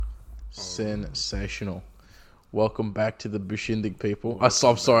Sensational. Welcome back to the Bushindig, people. I'm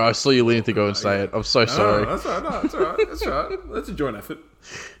sorry, I saw you leaning to go and say it. I'm so sorry. No, that's all right. No, that's all right. That's all right. That's a joint effort.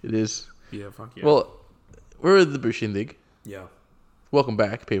 It is. Yeah, fuck yeah. Well, we're at the Bushindig. Yeah. Welcome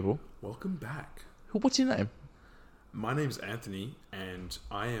back, people. Welcome back. What's your name? My name's Anthony, and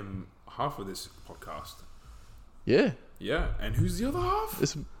I am half of this podcast. Yeah. Yeah, and who's the other half?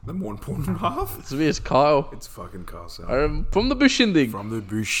 It's the more important half? It's me, it's Kyle. It's fucking Kyle. I'm from the Bushindig. From the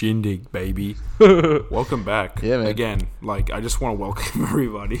Bushindig, baby. Welcome back. Yeah, man. Again, I just want to welcome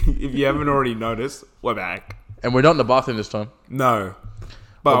everybody. If you haven't already noticed, we're back. And we're not in the bathroom this time. No.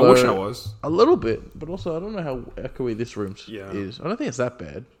 But Although, I wish I was. A little bit, but also I don't know how echoey this room Yeah. is. I don't think it's that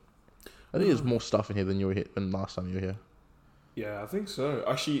bad. I think there's more stuff in here than you were here than last time you were here. Yeah, I think so.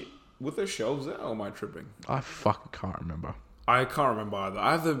 Actually, with the shelves there, or am I tripping? I fucking can't remember. I can't remember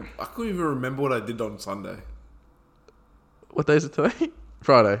either. I couldn't even remember what I did on Sunday. What day is it today?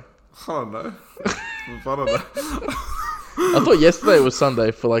 Friday. I don't know. I don't know. I thought yesterday was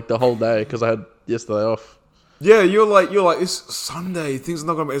Sunday for like the whole day because I had yesterday off. Yeah, you're like, it's Sunday. Things are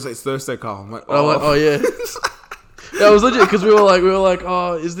not gonna be. It's Thursday, Carl. I'm like, oh yeah. Yeah, it was legit because we were like,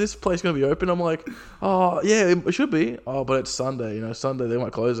 oh, is this place gonna be open? I'm like, oh yeah, it should be. Oh, but it's Sunday. You know, Sunday they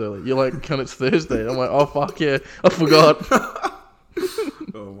might close early. You're like, can it's Thursday? I'm like, oh fuck yeah, I forgot.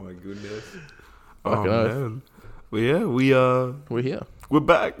 Oh my goodness. Fucking man. Well, yeah, we're here. We're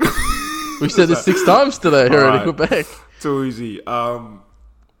back. We said this 6 times today already. Right. We're back. Too easy. But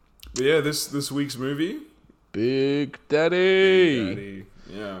yeah, this week's movie, Big Daddy. Big Daddy.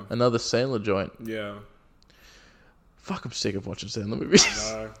 Yeah. Another Sandler joint. Yeah. Fuck, I'm sick of watching Sandler movies.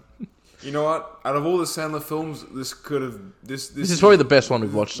 No. You know what? Out of all the Sandler films, this is probably the best one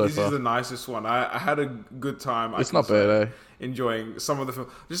we've watched so far. This is the nicest one. I had a good time. It's not bad, eh? Enjoying some of the film.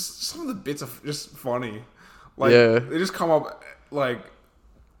 Just some of the bits are just funny. Yeah. They just come up like.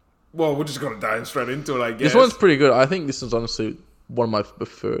 Well, we're just gonna dive straight into it, I guess. This one's pretty good. I think this is honestly one of my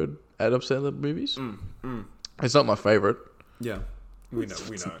preferred Adam Sandler movies. It's not my favorite. Yeah, we know.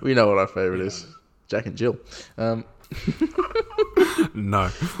 We know what our favorite is. Jack and Jill. No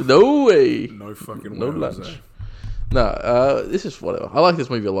way. No fucking way. No lunch. No, this is whatever. I like this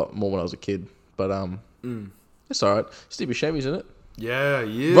movie a lot more when I was a kid, but it's alright. Steve Buscemi's in it. Yeah,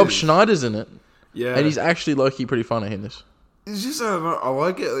 he is. Rob Schneider's in it. Yeah, and he's actually low-key pretty funny in this. It's just I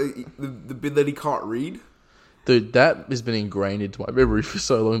like it. The bit that he can't read. Dude, that has been ingrained into my memory for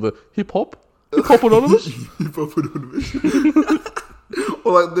so long. The hip hop anonymous. Hip hop anonymous.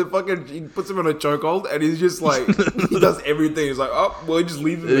 Or like the fucking, he puts him on a chokehold and he's just like, he does everything. He's like, oh, well, he just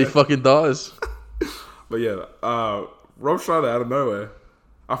leaves him there. He fucking dies. But yeah, Rob Schneider out of nowhere.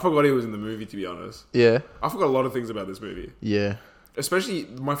 I forgot he was in the movie, to be honest. Yeah. I forgot a lot of things about this movie. Yeah. Especially,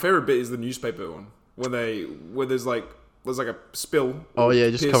 my favorite bit is the newspaper one. Where there's like a spill. Oh yeah,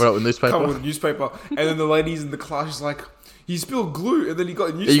 just covered up with newspaper. Covered with newspaper. And then the ladies in the class is like, he spilled glue, and then he got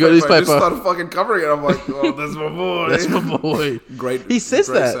a newspaper. You got newspaper. And just started fucking covering it. I'm like, oh, that's my boy. That's my boy. Great. He says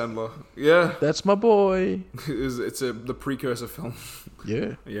great that. Sandler. Yeah. That's my boy. It's the precursor film.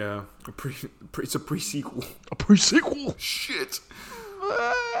 Yeah. Yeah. It's a pre-sequel. A pre-sequel. Shit.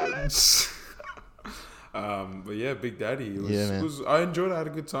 But yeah, Big Daddy. I enjoyed it. I had a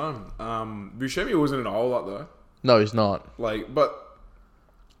good time. Buscemi wasn't in a whole lot though. No, he's not. But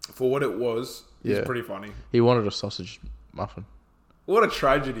for what it was, he's pretty funny. He wanted a sausage muffin. What a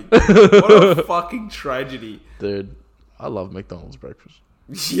tragedy. What a fucking tragedy. Dude, I love McDonald's breakfast.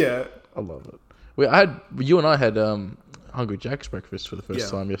 Yeah. I love it. You and I had Hungry Jack's breakfast for the first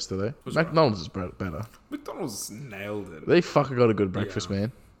time yesterday. McDonald's is better. McDonald's nailed it. They fucking got a good breakfast,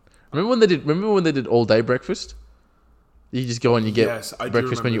 man. Remember when they did all day breakfast? You just go and you get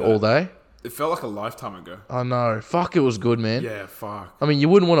breakfast menu all day? It felt like a lifetime ago. I know. Fuck, it was good, man. Yeah, fuck. I mean, you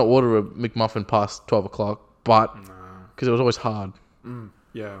wouldn't want to order a McMuffin past 12 o'clock, but because it was always hard.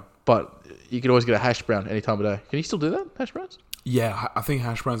 Yeah. But you could always get a hash brown any time of day. Can you still do that, hash browns? Yeah, I think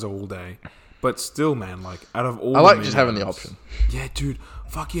hash browns are all day. But still, man, like, out of all I like just having the option. Yeah, dude.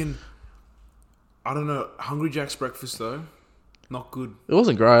 Fucking, I don't know. Hungry Jack's breakfast, though, not good. It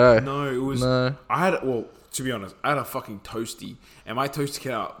wasn't great, eh? No, it was... No. To be honest, I had a fucking toasty, and my toast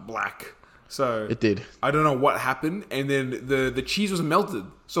came out black. So it did. I don't know what happened, and then the cheese was melted.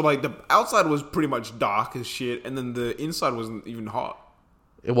 So like the outside was pretty much dark as shit, and then the inside wasn't even hot.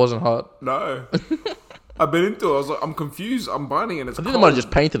 It wasn't hot. No, I've been into it. I was like, I'm confused. I'm biting it. And it's I think they might have just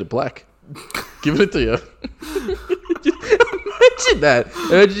painted it black, giving it to you. Imagine that.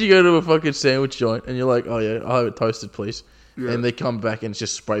 Imagine you go to a fucking sandwich joint, and you're like, oh yeah, I'll have it toasted, please. Yeah. And they come back and it's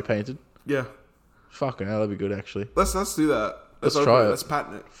just spray painted. Yeah. Fucking hell, that'd be good actually. Let's do that. Let's try it. Let's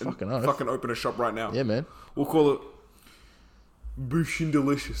patent it. Fucking hell. Fucking open a shop right now. Yeah, man. We'll call it Bushin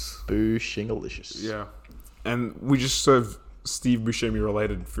delicious. Bushingalicious. Yeah. And we just serve Steve Buscemi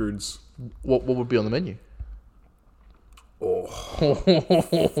related foods. What would be on the menu? Oh.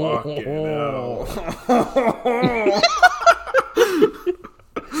 Fucking hell.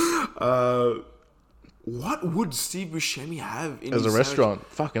 What would Steve Buscemi have in As his a restaurant?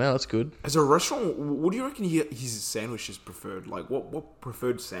 Fucking hell, that's good. As a restaurant, what do you reckon his sandwich is preferred? Like, what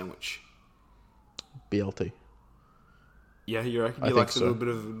preferred sandwich? BLT. Yeah, you reckon I he think likes so. a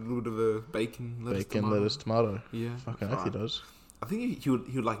little bit of a bacon, lettuce, tomato? Yeah. Fucking hell, he does. I think he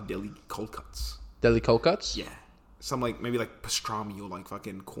would like deli cold cuts. Deli cold cuts? Yeah, some maybe like pastrami or like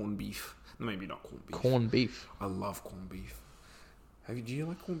fucking corned beef. Maybe not corned beef. Corned beef. I love corned beef. Do you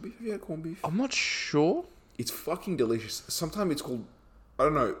like corned beef? Have you had corned beef? I'm not sure. It's fucking delicious. Sometimes it's called, I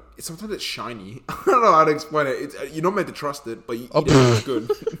don't know. Sometimes it's shiny. I don't know how to explain it. You're not meant to trust it, but it's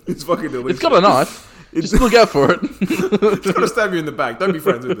good. It's fucking delicious. It's got a knife. Just look out for it. It's gonna stab you in the back. Don't be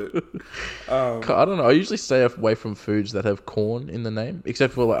friends with it. I don't know. I usually stay away from foods that have corn in the name,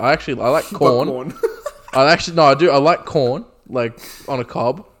 except for I like corn. I do. I like corn, like on a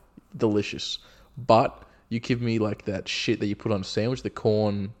cob, delicious. But you give me like that shit that you put on a sandwich, the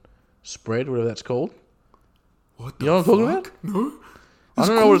corn spread, whatever that's called. What the You know what I'm talking about? No. I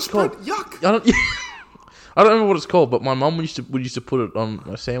don't know what it's called. Yuck. I don't remember what it's called, but my mum used to put it on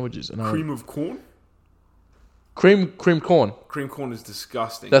my sandwiches. And Cream of corn? cream corn. Cream corn is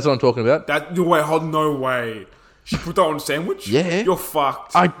disgusting. That's what I'm talking about. No way. She put that on a sandwich? Yeah. You're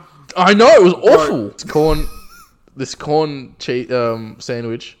fucked. I know, it was awful. It's this corn cheese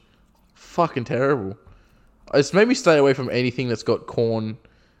sandwich, fucking terrible. It's made me stay away from anything that's got corn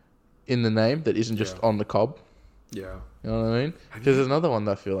in the name that isn't just on the cob. Yeah. You know what I mean? Because there's another one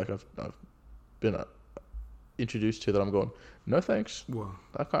that I feel like I've been introduced to that I'm going, no thanks. What?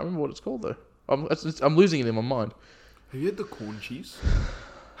 I can't remember what it's called though. I'm losing it in my mind. Have you had the corn cheese?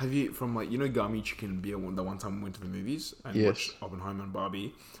 Have you, from Gummy Chicken and Beer, the one time we went to the movies and watched Oppenheimer and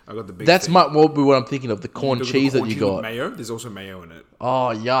Barbie, I got the big That's thing. what I'm thinking of, the corn cheese that you got. With mayo. There's also mayo in it.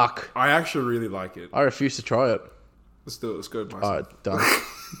 Oh, yuck. I actually really like it. I refuse to try it. Let's do it. Let's go. Alright, done.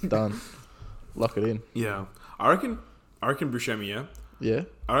 Done. Lock it in. Yeah. I reckon Buscemi, yeah? Yeah?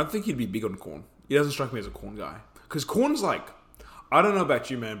 I don't think he'd be big on corn. He doesn't strike me as a corn guy. Because corn's like, I don't know about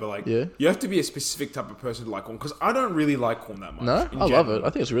you, man, but you have to be a specific type of person to like corn. Because I don't really like corn that much. No? I love it. I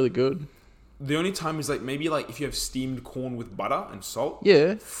think it's really good. The only time is maybe if you have steamed corn with butter and salt.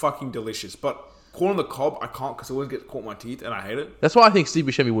 Yeah. Fucking delicious. But corn on the cob, I can't because it always gets caught in my teeth and I hate it. That's why I think Steve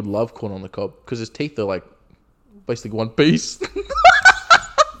Buscemi would love corn on the cob. Because his teeth are basically one piece.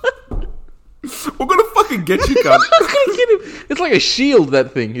 We're gonna fucking get you, cunt. I'm gonna get him. It's like a shield,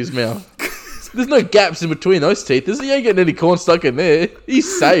 that thing, his mouth. There's no gaps in between those teeth. You ain't getting any corn stuck in there.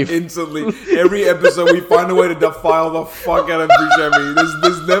 He's safe. Instantly. Every episode we find a way to defile the fuck out of Buscemi.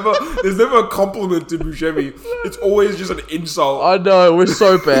 There's never a compliment to Buscemi. It's always just an insult. I know, we're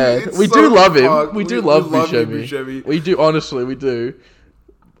so bad. We do love him. We do love Buscemi. Buscemi. We do, honestly, we do.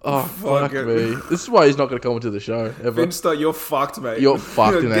 Oh, fuck me. This is why he's not going to come into the show, ever. Finster, you're fucked, mate. You're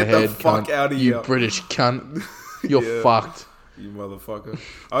fucked in the head, Get the fuck cunt. out of you here. British cunt. You're fucked. You motherfucker.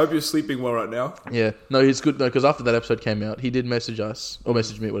 I hope you're sleeping well right now. Yeah. No, he's good. No, because after that episode came out, he did message us, or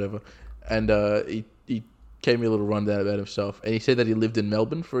message me, whatever. And he gave me a little rundown about himself. And he said that he lived in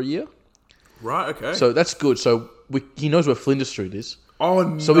Melbourne for a year. Right, okay. So that's good. So he knows where Flinders Street is. Oh,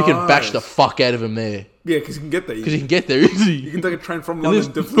 nice. So we can bash the fuck out of him there. Yeah, because he can get there. Because he can get there easy. You can take a train from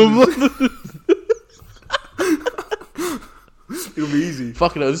London to Flinders. It'll be easy.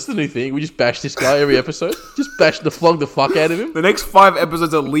 Fucking hell, this is the new thing. We just bash this guy every episode. Just flog the fuck out of him. The next 5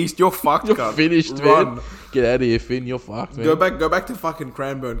 episodes at least, you're fucked, You're cunt. finished, Run. man. Get out of here, Finn. You're fucked, man. Go back to fucking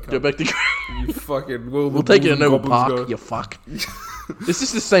Cranbourne, cunt. Go back to... You fucking... We'll take you to Noble Park, you fuck. This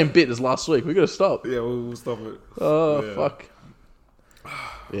is the same bit as last week. We got to stop. Yeah, we'll stop it. Oh, yeah. Fuck.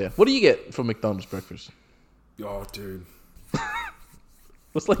 Yeah. What do you get from McDonald's breakfast? Oh, dude.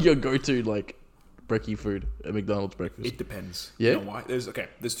 What's your go-to, brekkie food at McDonald's breakfast? It depends. Yeah? You know why?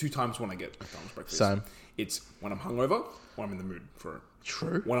 There's 2 times when I get McDonald's breakfast. Same. It's when I'm hungover or I'm in the mood for it.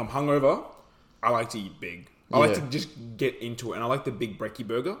 True. When I'm hungover, I like to eat big. I like to just get into it. And I like the big brekkie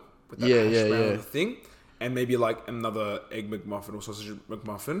burger with that hash brown thing. And maybe another egg McMuffin or sausage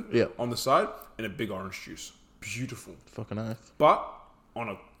McMuffin on the side. And a big orange juice. Beautiful. Fucking oath. But on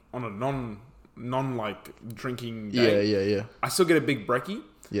a non drinking day. Yeah. I still get a big brekkie.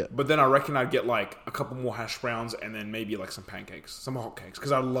 Yeah. But then I reckon I'd get a couple more hash browns and then maybe some pancakes, some hot cakes.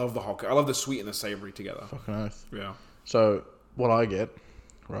 Because I love the hot cake. I love the sweet and the savory together. Fucking oath. Yeah. So, what I get,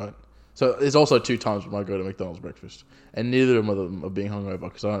 right? So, there's also 2 times when I go to McDonald's breakfast. And neither of them are being hungover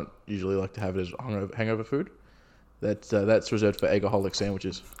because I don't usually like to have it as hangover food. That's reserved for eggaholic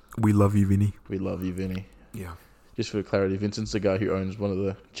sandwiches. We love you, Vinny. We love you, Vinny. Yeah. Just for clarity, Vincent's the guy who owns one of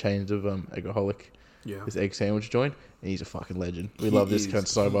the chains of eggaholic. Yeah. This egg sandwich joint, and he's a fucking legend. We love this cunt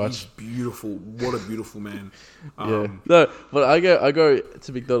so much. He's beautiful. What a beautiful man. Yeah. No, but I go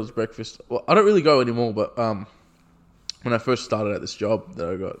to McDonald's breakfast. Well, I don't really go anymore, but when I first started at this job that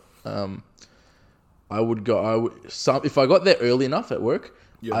I got, I would go. If I got there early enough at work,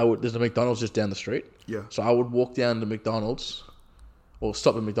 there's a McDonald's just down the street. Yeah. So I would walk down to McDonald's, or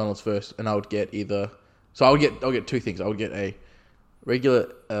stop at McDonald's first, and I would get either. So I'll get two things. I would get a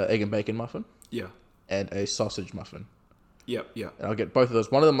regular egg and bacon muffin. Yeah. And a sausage muffin. Yep. Yeah. And I'll get both of those.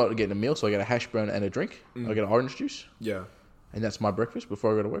 One of them I'll get a meal, so I get a hash brown and a drink. I'll get an orange juice. Yeah. And that's my breakfast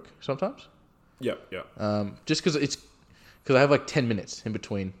before I go to work sometimes. Yep. Yeah. Just because I have like 10 minutes in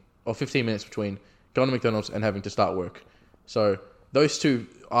between, or 15 minutes between going to McDonald's and having to start work. So those two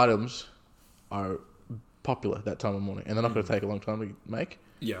items are popular that time of morning, and they're not going to take a long time to make.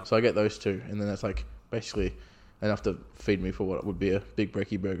 Yeah. So I get those two, and then that's like basically enough to feed me for what would be a big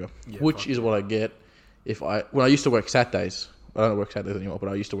brekkie burger, which is what I get when I used to work Saturdays. I don't work Saturdays anymore, but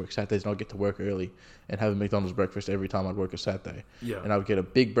I used to work Saturdays, and I'd get to work early and have a McDonald's breakfast every time I'd work a Saturday. Yeah. And I would get a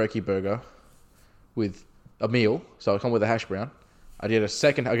big brekkie burger with a meal, so I come with a hash brown. I get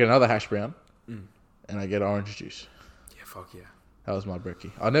another hash brown, and I get orange juice. Yeah, fuck yeah. That was my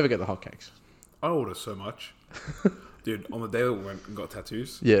brekkie. I never get the hotcakes. I order so much. Dude, on the day that we went and got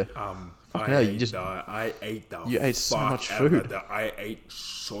tattoos, yeah. I ate You ate so much food. I ate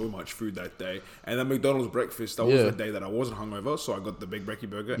so much food that day. And then McDonald's breakfast, that was the day that I wasn't hungover, so I got the big brekkie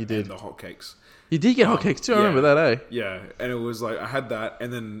burger and the hotcakes. You did get hotcakes too, I remember that, eh? Yeah, and it was like, I had that,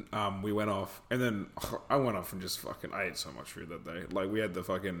 and then we went off, and then I went off and just I ate so much food that day. Like, we had the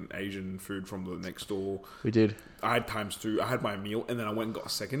fucking Asian food from the next door. We did. I had ×2. I had my meal, and then I went and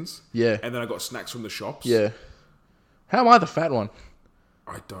got seconds. Yeah. And then I got snacks from the shops. Yeah. How am I the fat one?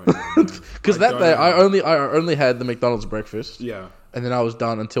 I don't know. Because that day, I only had the McDonald's breakfast. Yeah. And then I was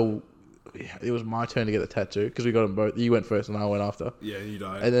done until it was my turn to get the tattoo, because we got them both. You went first and I went after. Yeah, you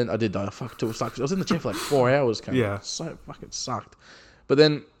died. And then I did die. Fuck, it sucked. I was in the chair for like 4 hours. Yeah. So fucking sucked. But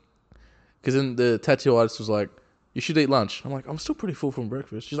then, because then the tattoo artist was like, you should eat lunch. I'm like, I'm still pretty full from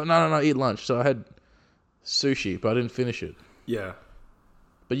breakfast. She's like, no, eat lunch. So I had sushi, but I didn't finish it. Yeah.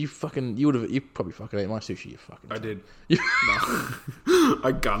 But you probably fucking ate my sushi, you fucking... I did. No.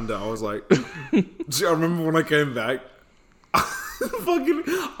 I gunned it. I was like... See, I remember when I came back,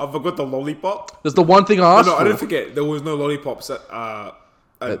 I forgot the lollipop. That's the one thing I asked for. I didn't forget. There was no lollipops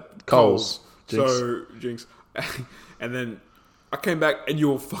at Coles. Jinx. So, Jinx. And then I came back and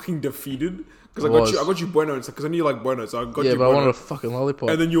you were fucking defeated. Because I got you bueno, because I knew you like bueno, so I got you Yeah, but bueno. I wanted a fucking lollipop.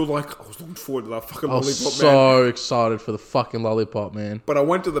 And then you were like, I was looking forward to that fucking lollipop, man. I was so excited for the fucking lollipop, man. But I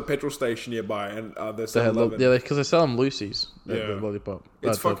went to the petrol station nearby, and there's because they sell them Lucy's. The lollipop.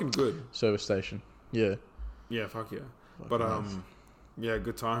 It's fucking good. Service station. Yeah. Yeah, fuck yeah. But yeah,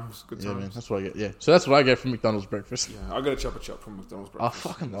 good times. Good times. Yeah, man, that's what I get. Yeah, so that's what I get from McDonald's breakfast. Yeah, I got a Chopper Chop from McDonald's breakfast. I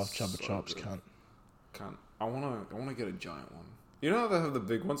fucking love Chopper Chops, cunt. I wanna get a giant one. You know how they have the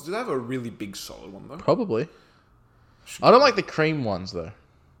big ones? Do they have a really big solid one though? Probably. I don't like the cream ones though.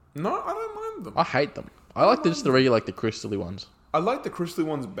 No, I don't mind them. I hate them. I like just the regular, like the crystally ones. I like the crystally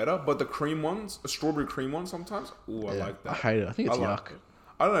ones better, but the cream ones, a strawberry cream one sometimes. Ooh, I like that. I hate it. I think it's yuck.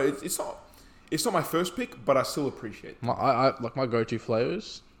 I don't know. It's not my first pick, but I still appreciate it. I like my go-to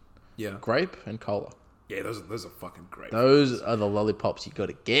flavors. Yeah. Grape and cola. Yeah, those are fucking great. Those are the lollipops you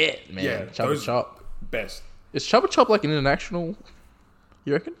gotta get, man. Yeah, Chopper Chop. Best. Is Chopper Chop like an international?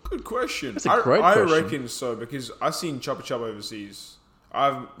 You reckon? Good question. That's a great question. I reckon so, because I've seen Chopper Chop overseas.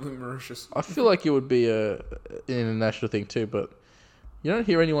 Mauritius. I feel like it would be an international thing too, but you don't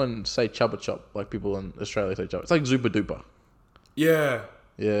hear anyone say Chopper Chop like people in Australia say Chopper. It's like Zupa Duper. Yeah.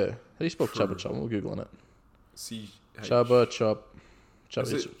 Yeah. How do you spell Chopper Chop? We're Googling it. C-H. Chopper Chop.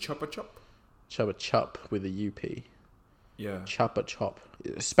 Is it Chopper Chop? Chopper Chop with a U-P. Yeah. Chopper Chop.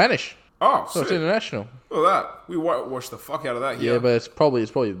 Spanish. Oh, so it's international. Look at that. We whitewashed the fuck out of that here. Yeah, but it's probably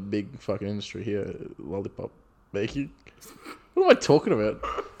a big fucking industry here. Lollipop making. What am I talking about?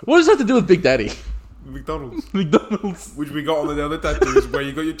 What does that have to do with Big Daddy? McDonald's. McDonald's. Which we got on the other tattoos where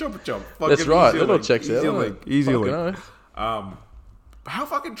you got your Chopper Chop. That's right. That all checks out. Easy link. How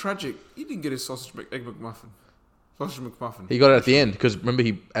fucking tragic. He didn't get his egg McMuffin. Sausage McMuffin. He got it at the end because remember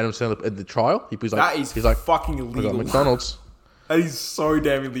Adam Sandler at the trial. He's like fucking illegal. I got McDonald's. That is so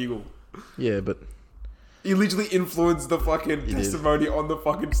damn illegal. Yeah, but he literally influenced the fucking testimony on the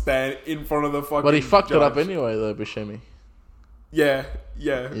fucking stand in front of the fucking. But he fucked it up anyway, though, Buscemi. Yeah.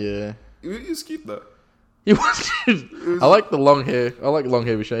 He was cute though. He was cute. I like the long hair. I like long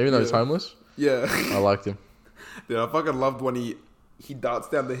hair Buscemi, even though he's homeless. Yeah, I liked him. Dude, I fucking loved when he darts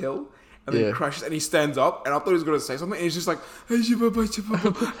down the hill and then he crashes and he stands up and I thought he was going to say something and he's just like,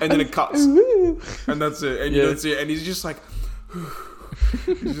 and then it cuts and that's it. And you don't see it and he's just like,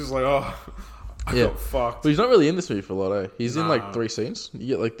 he's just like, oh, I got fucked. But he's not really in this movie for a lot, eh? He's in like 3 scenes. You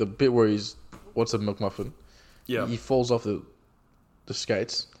get like the bit where he's, what's a McMuffin? Yeah. He falls off the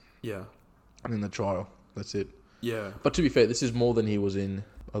skates. Yeah. And in the trial. That's it. Yeah. But to be fair, this is more than he was in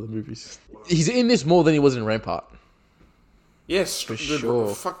other movies. He's in this more than he was in Rampart. Yes, for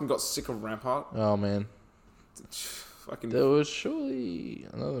sure. Fucking got sick of Rampart. Oh, man. There was surely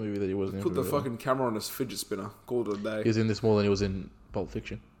another movie that he wasn't in. Put the fucking camera on his fidget spinner. Called it a day. He was in this more than he was in Pulp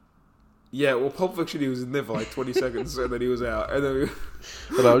Fiction. Yeah, well, Pulp Fiction, he was in there for like 20 seconds and then he was out. And then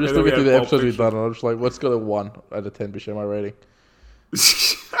but I was just looking through the episodes we've done and I was just like, what's got a 1 out of 10 my rating?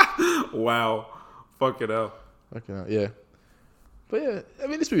 Wow. Fucking hell. Fucking hell, yeah. But yeah, I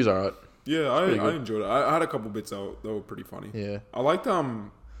mean, this movie's alright. Yeah, I enjoyed it. I had a couple bits that were pretty funny. Yeah. I liked,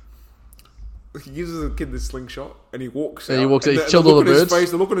 he gives the kid this slingshot and he walks out. He walks out, he's killed all the birds.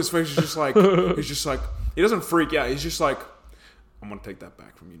 The look on his face is just like, he's just like, he doesn't freak out. He's just like, I'm going to take that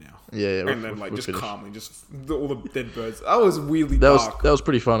back from you now. Yeah. And then like, just finished. Calmly, just all the dead birds. That was weirdly dark. That was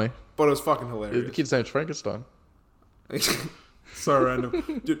pretty funny. But it was fucking hilarious. The kid's name's Frankenstein. So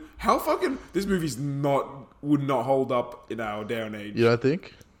random. Dude, how fucking... This movie's would not hold up in our day and age. You don't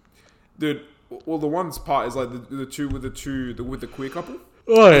think? Dude, well, the one part is like the two with the queer couple.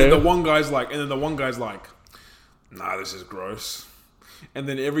 Oh, yeah. And the one guy's like, nah, this is gross. And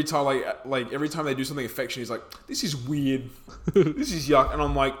then every time, every time they do something affectionate, he's like, this is weird. This is yuck. And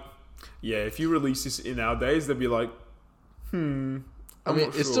I'm like, yeah, if you release this in our days, they'd be like, I mean,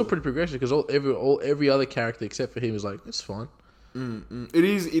 it's still pretty progressive because every other character except for him is like, it's fine.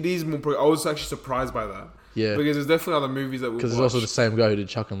 It is more. I was actually surprised by that. Yeah, because there's definitely other movies that because it's also the same guy who did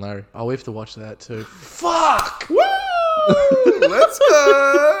Chuck and Larry. Oh, we have to watch that too. Fuck! Woo! Let's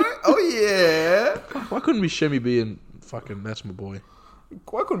go! Oh yeah! Why couldn't Buscemi be in fucking That's My Boy?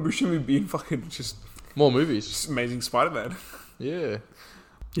 Why couldn't Buscemi be in fucking just more movies? Just Amazing Spider-Man. Yeah.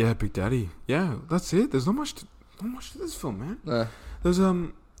 Yeah, Big Daddy. Yeah, that's it. There's not much to this film, man. Nah. There's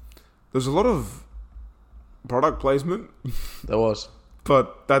a lot of product placement. There was.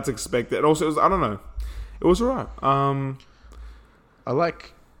 But that's expected. Also, I don't know. It was alright. I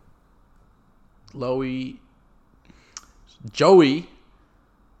like Joey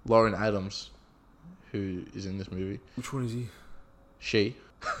Lauren Adams, who is in this movie. Which one is he? She.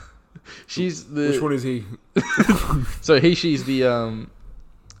 She's the... Which one is he? So she's the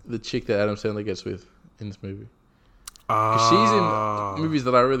chick that Adam Sandler gets with in this movie. Because she's in movies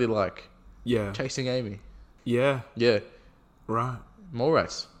that I really like. Yeah. Chasing Amy. Yeah. Yeah. Right.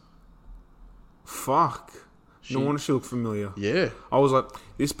 Mallrats. Fuck. No wonder she looked familiar. Yeah. I was like,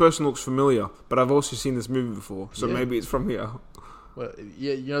 this person looks familiar, but I've also seen this movie before, so maybe it's from here. Well,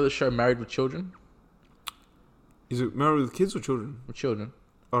 yeah, you know the show Married with Children? Is it Married with Kids or Children? With Children.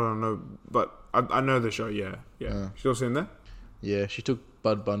 I don't know, but I know the show, yeah. She's also in there? Yeah, she took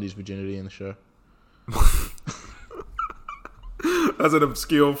Bud Bundy's virginity in the show. That's an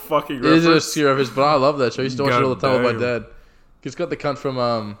obscure fucking reference. It is an obscure reference, but I love that show. I used to watch it all the time with my dad. It's got the cunt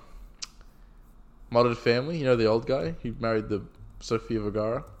from Modern Family. You know the old guy? He married the Sofia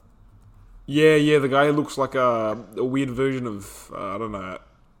Vergara. Yeah, the guy who looks like a weird version of, I don't know,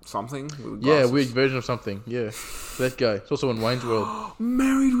 something. Yeah, weird version of something. Yeah, that guy. It's also in Wayne's World.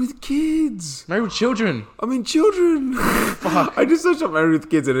 Married with Kids. Married with Children. I mean, Children. Fuck. I just searched up Married with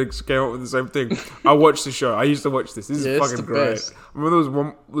Kids and it came up with the same thing. I watched the show. I used to watch this. This is fucking great. Best. I remember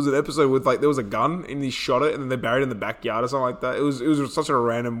there was an episode with there was a gun and he shot it and then they buried it in the backyard or something like that. It was such a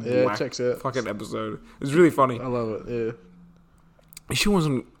random fucking episode. It was really funny. I love it. Yeah. She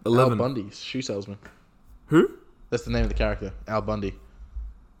wasn't 11. Al Bundy, shoe salesman. Who? That's the name of the character. Al Bundy.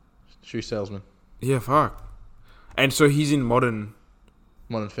 Shoe salesman. Yeah, fuck. And so he's in Modern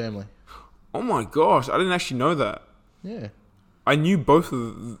Family. Oh my gosh, I didn't actually know that. Yeah. I knew both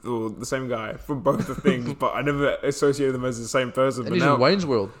of the same guy from both the things, but I never associated them as the same person. And he's in Wayne's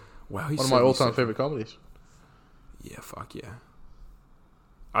World. Wow, he's one of my all-time favorite comedies. Yeah, fuck yeah.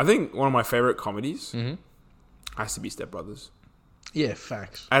 I think one of my favorite comedies has to be Step Brothers. Yeah,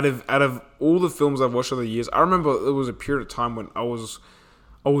 facts. Out of all the films I've watched over the years, I remember there was a period of time when I was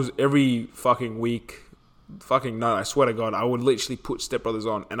every fucking week, fucking night, I swear to God, I would literally put Step Brothers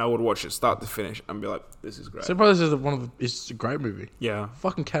on and I would watch it start to finish and be like, this is great. Step Brothers is it's a great movie. Yeah.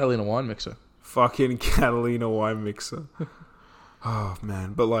 Fucking Catalina wine mixer. Fucking Catalina wine mixer. Oh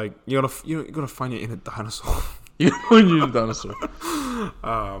man, but you gotta find your inner dinosaur. You gotta find your inner dinosaur.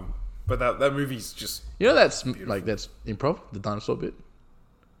 But that movie's just that's improv, the dinosaur bit.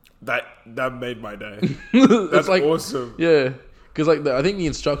 That made my day. That's like, awesome. Yeah. Because I think the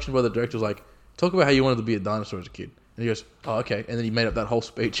instruction by the director was like, talk about how you wanted to be a dinosaur as a kid. And he goes, oh, okay. And then he made up that whole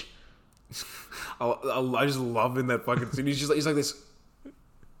speech. I just love in that fucking scene. He's like this. I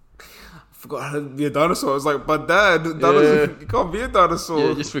forgot how to be a dinosaur. I was like, but Dad, you can't be a dinosaur.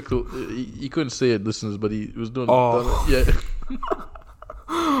 Yeah, just for cool. You couldn't see it, listeners, but he was doing. Yeah.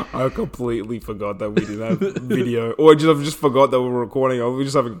 I completely forgot that we didn't have video, or I just forgot that we were recording. We were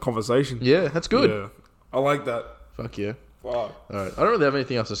just having a conversation. Yeah, that's good. Yeah, I like that. Fuck yeah. Wow. All right, I don't really have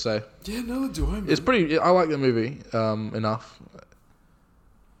anything else to say. Yeah, neither do I. Man. It's pretty. I like the movie enough.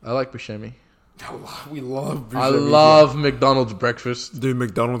 I like Buscemi. We love Buscemi. I love McDonald's breakfast. Dude,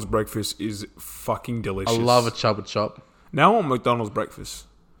 McDonald's breakfast is fucking delicious. I love a Chubba Chop. Now I want McDonald's breakfast.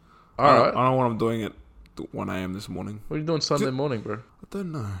 All right. I don't know what I'm doing at 1 a.m. this morning. What are you doing Sunday morning, bro? I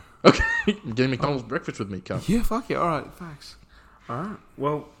don't know. Okay, getting McDonald's breakfast with me, cunt. Yeah, fuck yeah. All right, thanks. All right.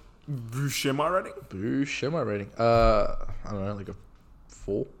 Well, Buscemi rating? Buscemi rating. I don't know, like a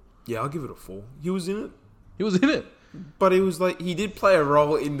 4. Yeah, I'll give it a 4. He was in it. He was in it. But he did play a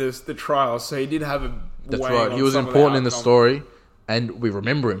role in the trial, so he did have a. That's right. He was important in the story, and we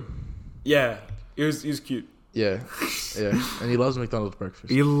remember him. Yeah, he was cute. Yeah, and he loves McDonald's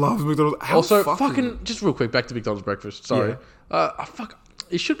breakfast. He loves McDonald's. Also, fucking just real quick, back to McDonald's breakfast. Sorry,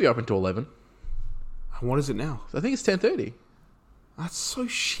 it should be open to 11. What is it now? I think it's 10:30. That's so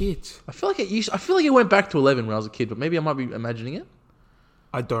shit. I feel like it went back to 11 when I was a kid, but maybe I might be imagining it.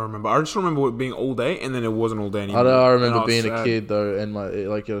 I don't remember. I just remember it being all day, and then it wasn't all day anymore. I remember being a kid though, and it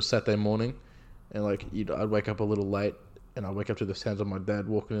was Saturday morning, and I'd wake up a little late, and I'd wake up to the sounds of my dad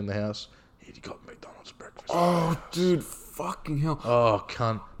walking in the house. He got McDonald's breakfast. Oh, dude, fucking hell. Oh,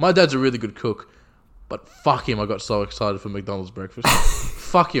 cunt. My dad's a really good cook, but fuck him, I got so excited for McDonald's breakfast.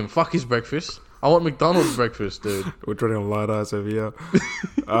 Fuck him. Fuck his breakfast. I want McDonald's breakfast, dude. We're trying to light eyes over here.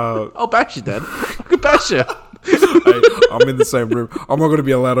 I'll bash you, Dad. I can bash you. Hey, I'm in the same room. I'm not going to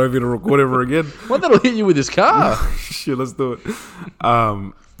be allowed over here to record ever again. What, that'll hit you with his car? Shit, let's do it.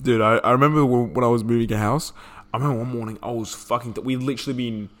 Dude, I remember when I was moving a house. I remember one morning I was we'd literally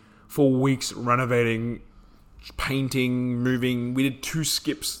been for weeks renovating, painting, moving. We did 2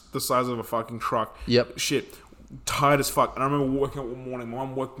 skips the size of a fucking truck. Yep. Shit. Tired as fuck. And I remember waking up one morning. My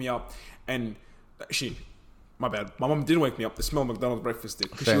mum woke me up and my bad. My mum didn't wake me up. The smell of McDonald's breakfast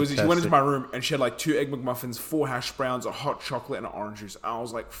did. Because she went into my room and she had 2 egg McMuffins, 4 hash browns, a hot chocolate, and an orange juice. And I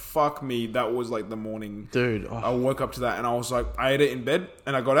was like, fuck me. That was the morning. Dude. Oh. I woke up to that and I was like, I ate it in bed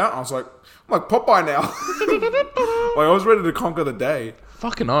and I got out and I was like, I'm like Popeye now. I was ready to conquer the day.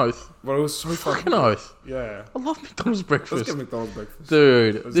 Fucking oath. But it was so fucking oath. Yeah. I love McDonald's breakfast. Let's get McDonald's breakfast.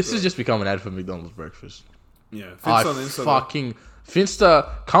 Dude, this has just become an ad for McDonald's breakfast. Yeah. Finster,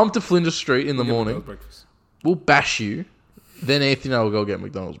 come to Flinders Street in the morning. We'll bash you. Then Anthony and I will go get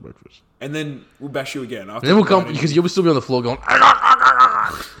McDonald's breakfast. And then we'll bash you again. And then we'll come, because you'll still be on the floor going,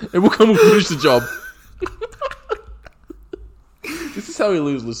 and we'll come and finish the job. This is how we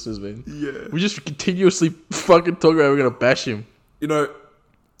lose listeners, man. Yeah. We just continuously fucking talk about how we're going to bash him. You know,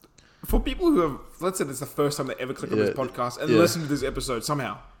 for people who have, let's say it's the first time they ever click on this podcast and listen to this episode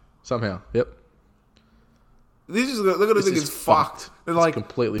somehow. Yep. They're going to think it's fucked. They're like,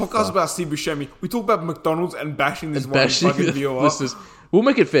 completely podcast fucked. about Steve Buscemi. We talk about McDonald's and bashing this one fucking viewer. We'll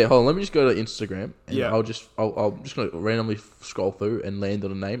make it fair. Hold on, let me just go to Instagram. And yeah. I'm just going to randomly scroll through and land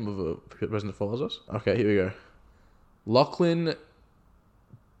on a name of a person that follows us. Okay, here we go. Lachlan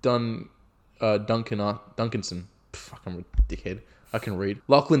Duncanson. Fuck, I'm a dickhead. I can read.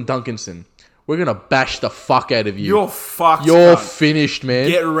 Lachlan Duncanson. We're going to bash the fuck out of you. You're fucked. You're finished, man.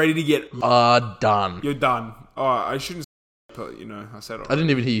 Get ready to get... done. You're done. Oh, I shouldn't say it, but, I said it already. I didn't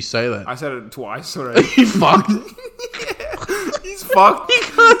even hear you say that. I said it twice already. You fucked. He's fucked. You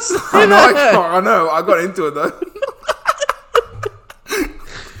can't say I know. I got into it, though.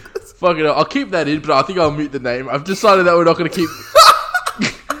 Fuck it. I'll keep that in, but I think I'll mute the name. I've decided that we're not going to keep...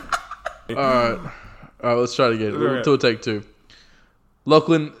 Alright, let's try it again. We'll do a take 2.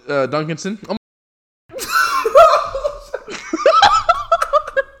 Lachlan Duncanson.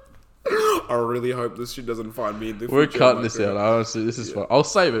 I really hope this shit doesn't find me in the We're future. cutting this out. Honestly, this is fun. I'll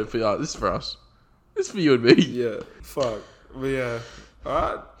save it for this is for us. This is for you and me. Yeah, fuck. But yeah.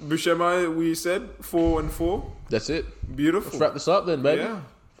 Alright, Buscemi, we said 4 and 4. That's it. Beautiful. Let's wrap this up then, baby. Yeah.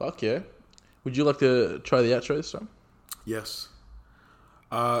 Fuck yeah. Would you like to try the outro this time? Yes.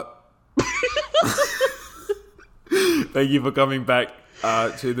 Thank you for coming back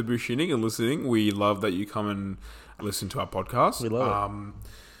to the Bushining and listening. We love that you come and listen to our podcast. We love it.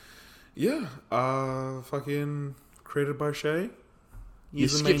 Yeah. Fucking created by Shay. You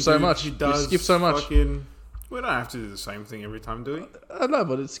skip so much. You skip so much. Fucking We don't have to do the same thing every time, do we? I know,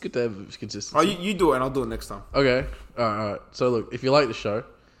 but it's good to have consistency. Oh, you do it and I'll do it next time. Okay. All right. So look, if you like the show,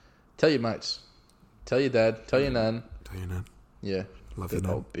 tell your mates. Tell your dad. Tell your nan. Tell your nan. Yeah. Love your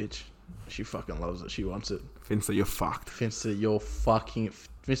nan. Old bitch. She fucking loves it. She wants it. Finster, you're fucked. Finster, you're fucking...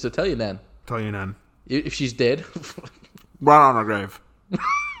 Finster, tell your nan. Tell your nan. If she's dead... Run on her grave.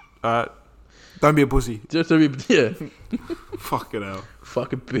 Don't be a pussy. Just to be... Yeah. Fucking hell.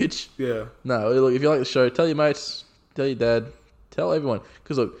 Fucking bitch. Yeah. No, look, if you like the show, tell your mates, tell your dad, tell everyone.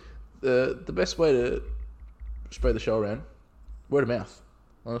 Because look, the best way to spread the show around, word of mouth,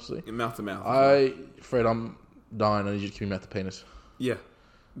 honestly. Mouth to mouth. Fred, I'm dying. I need you to give me mouth to penis. Yeah.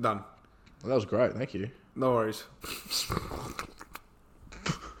 Done. Well, that was great. Thank you. No worries.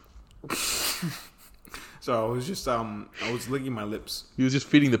 So I was just I was licking my lips. He was just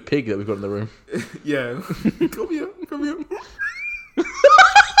feeding the pig that we've got in the room. Yeah. Come here.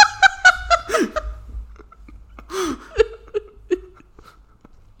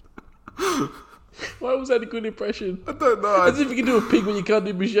 Why was that a good impression? I don't know. As if you can do a pig when you can't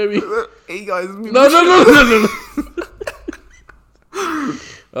do Buscemi. Hey guys. No.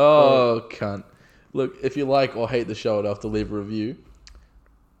 Oh, cunt. Look, if you like or hate the show and have to leave a review,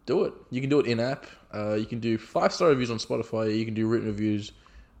 do it. You can do it in-app. You can do 5-star reviews on Spotify. You can do written reviews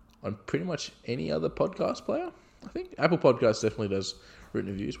on pretty much any other podcast player, I think. Apple Podcasts definitely does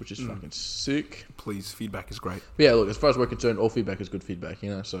written reviews, which is fucking sick. Please, feedback is great. But yeah, look, as far as we're concerned, all feedback is good feedback,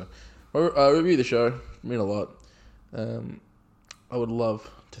 you know. So, review the show. Mean a lot. I would love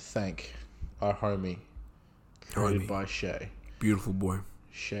to thank our homie, created by Shay. Beautiful boy.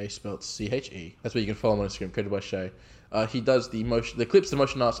 Shay, spelled C-H-E. That's where you can follow him on Instagram, created by Shay. He does the clips, the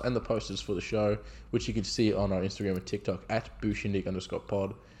motion arts, and the posters for the show, which you can see on our Instagram and TikTok at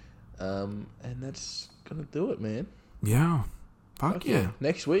 @bushindig_pod. And that's gonna do it, man. Yeah. Fuck yeah.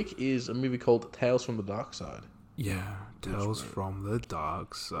 Next week is a movie called Tales from the Dark Side. Yeah, Tales from the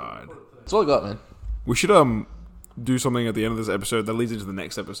Dark Side. That's all I got, man. We should do something at the end of this episode that leads into the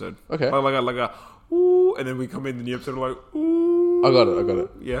next episode. Okay. Like a ooh, and then we come in the new episode like ooh. I got it.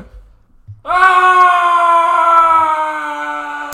 Yeah. Ah!